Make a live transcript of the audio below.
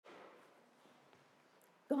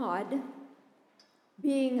God,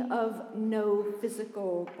 being of no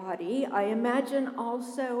physical body, I imagine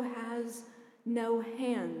also has no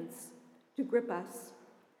hands to grip us.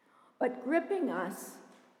 But gripping us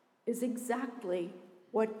is exactly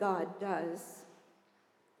what God does.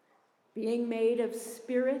 Being made of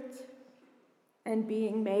spirit and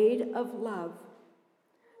being made of love,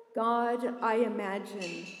 God, I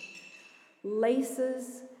imagine,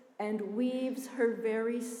 laces and weaves her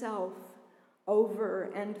very self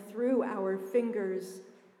over and through our fingers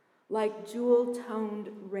like jewel-toned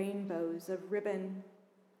rainbows of ribbon.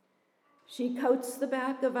 She coats the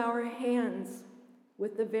back of our hands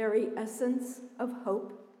with the very essence of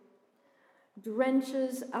hope,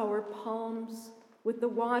 drenches our palms with the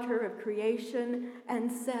water of creation,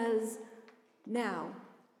 and says, "Now,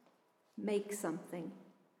 make something.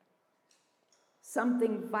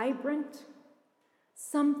 Something vibrant,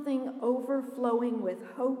 something overflowing with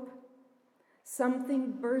hope,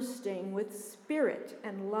 something bursting with spirit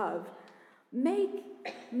and love.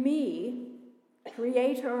 Make me,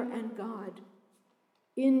 Creator and God,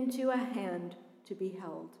 into a hand to be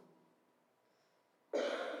held."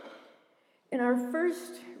 In our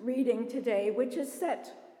first reading today, which is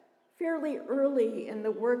set fairly early in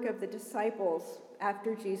the work of the disciples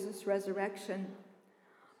after Jesus' resurrection,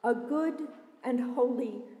 a good and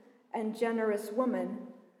holy and generous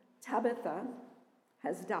woman, Tabitha,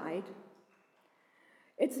 has died.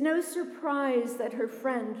 It's no surprise that her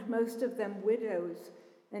friend, most of them widows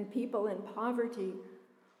and people in poverty,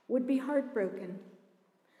 would be heartbroken.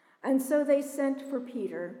 And so they sent for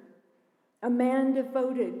Peter, a man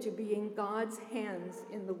devoted to being God's hands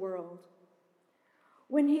in the world.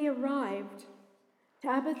 When he arrived,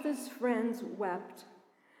 Tabitha's friends wept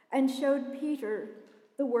and showed Peter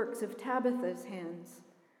the works of Tabitha's hands,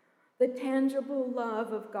 the tangible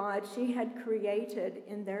love of God she had created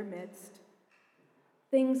in their midst,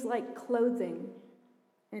 things like clothing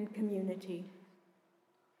and community.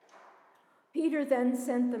 Peter then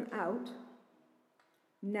sent them out,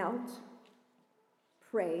 knelt,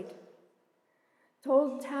 prayed,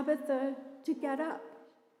 told Tabitha to get up.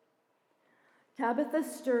 Tabitha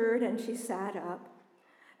stirred and she sat up,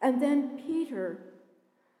 and then Peter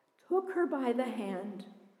took her by the hand,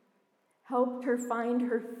 helped her find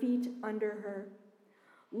her feet under her,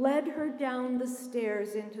 led her down the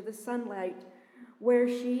stairs into the sunlight where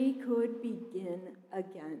she could begin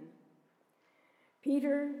again.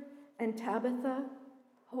 Peter and Tabitha,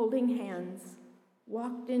 holding hands,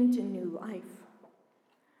 walked into new life.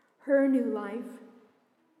 Her new life,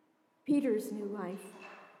 Peter's new life,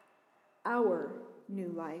 our new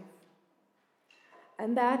life.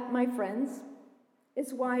 And that, my friends,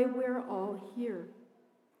 is why we're all here.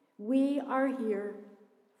 We are here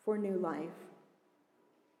for new life.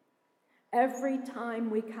 Every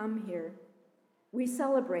time we come here, we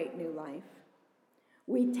celebrate new life.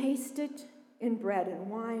 We taste it in bread and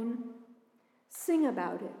wine, sing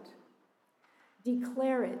about it,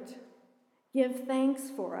 declare it, give thanks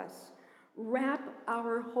for us, wrap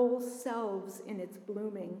our whole selves in its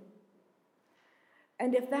blooming.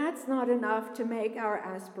 And if that's not enough to make our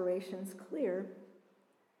aspirations clear,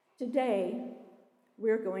 today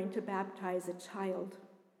we're going to baptize a child.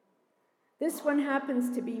 This one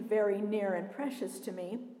happens to be very near and precious to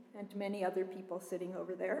me and to many other people sitting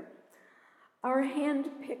over there. Our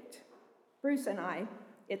hand-picked, Bruce and I,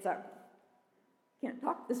 can't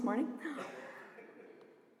talk this morning.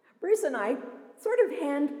 Bruce and I sort of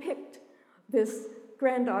hand-picked this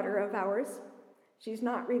granddaughter of ours. She's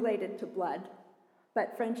not related to blood,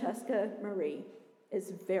 but Francesca Marie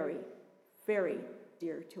is very, very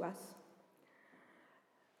dear to us.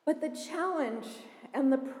 But the challenge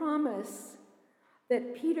and the promise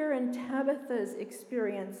that Peter and Tabitha's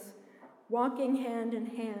experience, walking hand in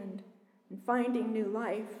hand and finding new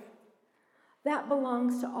life, that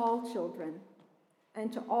belongs to all children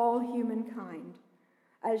and to all humankind,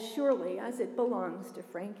 as surely as it belongs to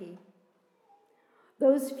Frankie.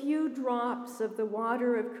 Those few drops of the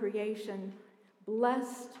water of creation,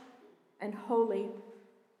 blessed and holy,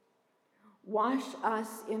 wash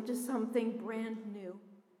us into something brand new,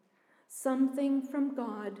 something from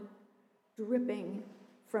God, dripping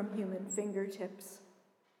from human fingertips.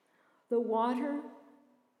 The water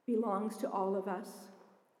belongs to all of us,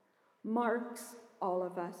 marks all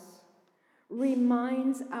of us,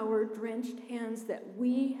 reminds our drenched hands that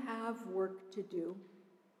we have work to do.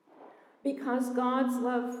 Because God's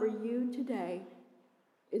love for you today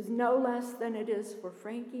is no less than it is for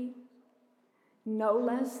Frankie, no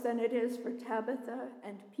less than it is for Tabitha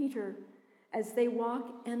and Peter as they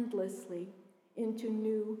walk endlessly into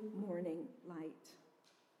new morning light.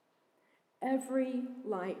 Every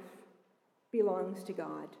life belongs to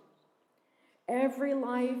God. Every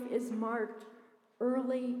life is marked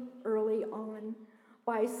early on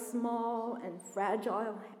by small and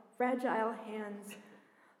fragile hands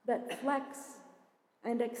that flex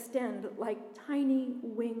and extend like tiny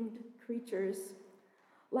winged creatures,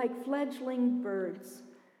 like fledgling birds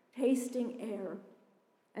tasting air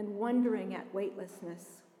and wondering at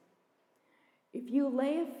weightlessness. If you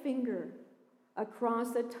lay a finger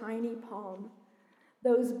across a tiny palm,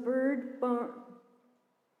 those bird-born,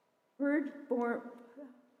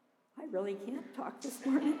 I really can't talk this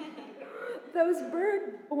morning, those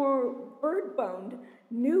bird-boned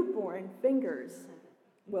newborn fingers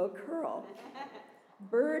will curl.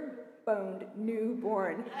 Bird-boned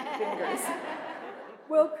newborn fingers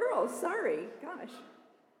will curl. Sorry, gosh,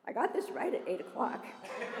 I got this right at 8 o'clock.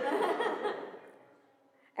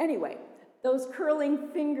 Anyway, those curling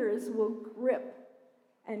fingers will grip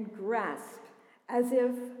and grasp as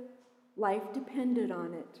if life depended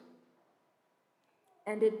on it.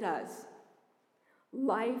 And it does.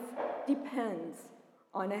 Life depends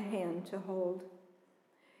on a hand to hold.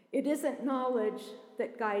 It isn't knowledge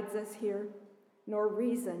that guides us here, nor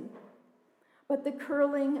reason, but the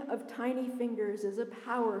curling of tiny fingers is a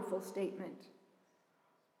powerful statement.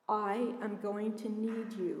 I am going to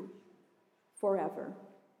need you forever.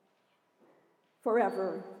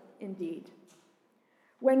 Forever, indeed.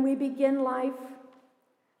 When we begin life,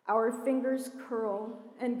 our fingers curl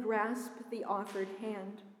and grasp the offered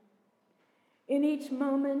hand. In each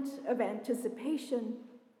moment of anticipation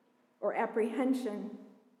or apprehension,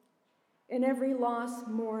 in every loss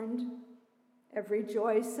mourned, every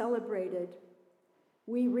joy celebrated,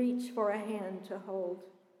 we reach for a hand to hold.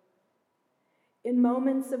 In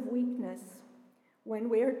moments of weakness, when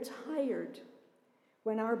we're tired,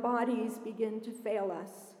 when our bodies begin to fail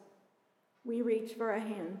us, we reach for a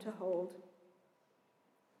hand to hold.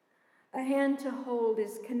 A hand to hold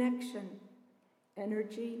is connection,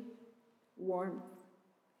 energy, warmth,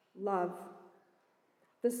 love,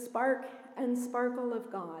 the spark and sparkle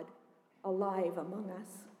of God alive among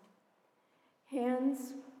us.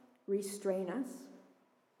 Hands restrain us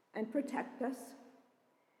and protect us.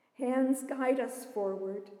 Hands guide us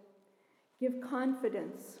forward, give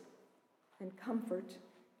confidence and comfort,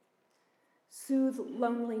 soothe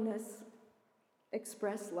loneliness,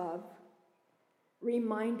 express love,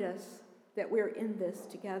 remind us that we're in this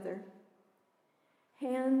together.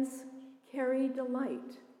 Hands carry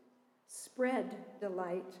delight, spread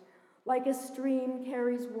delight, like a stream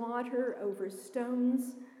carries water over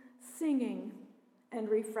stones, singing and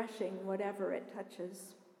refreshing whatever it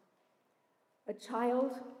touches. A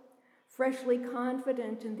child, freshly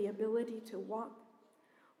confident in the ability to walk,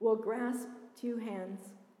 will grasp two hands,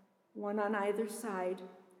 one on either side,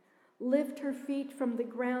 lift her feet from the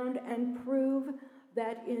ground and prove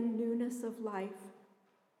that in newness of life,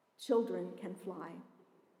 children can fly,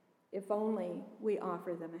 if only we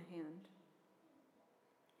offer them a hand.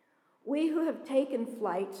 We who have taken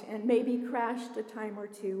flight and maybe crashed a time or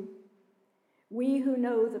two, we who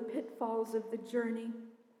know the pitfalls of the journey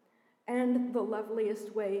and the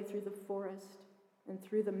loveliest way through the forest and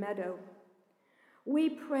through the meadow, we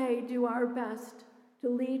pray, do our best to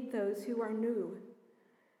lead those who are new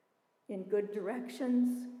in good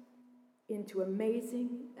directions, into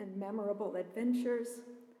amazing and memorable adventures,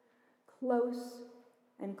 close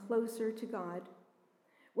and closer to God,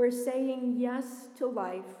 where saying yes to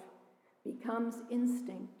life becomes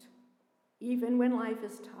instinct, even when life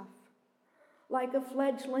is tough. Like a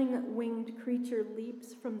fledgling winged creature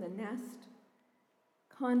leaps from the nest,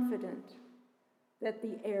 confident that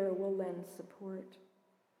the air will lend support.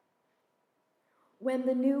 When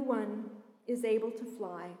the new one is able to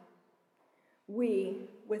fly, we,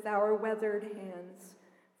 with our weathered hands,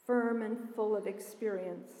 firm and full of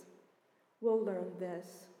experience, will learn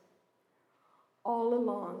this. All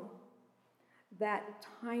along, that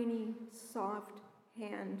tiny, soft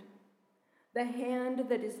hand, the hand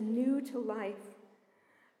that is new to life,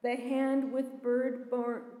 the hand with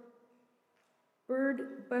bird-boned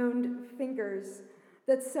fingers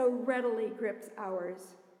that so readily grips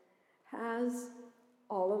ours, has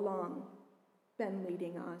all along been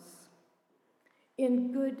leading us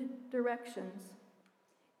in good directions,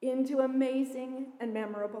 into amazing and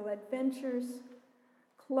memorable adventures,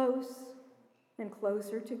 close and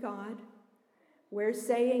closer to God, where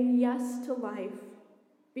saying yes to life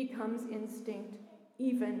becomes instinct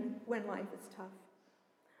even when life is tough.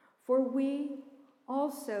 For we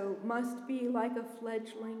also must be like a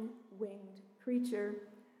fledgling winged creature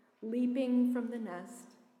leaping from the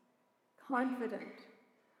nest, confident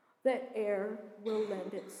that air will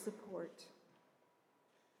lend its support.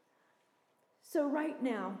 So right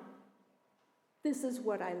now, This is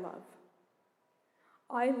what I love.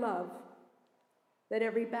 I love that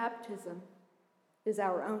every baptism is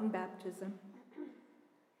our own baptism,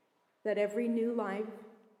 that every new life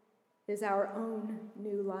is our own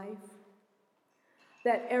new life,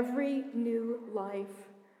 that every new life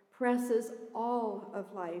presses all of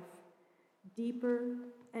life deeper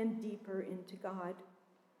and deeper into God,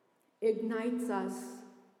 ignites us,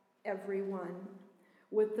 everyone,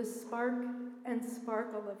 with the spark and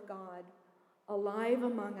sparkle of God alive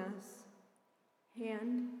among us,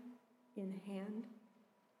 hand in hand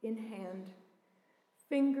in hand,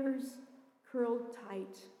 fingers curled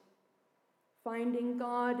tight, finding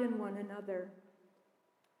God in one another,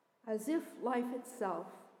 as if life itself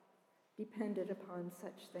depended upon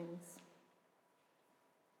such things.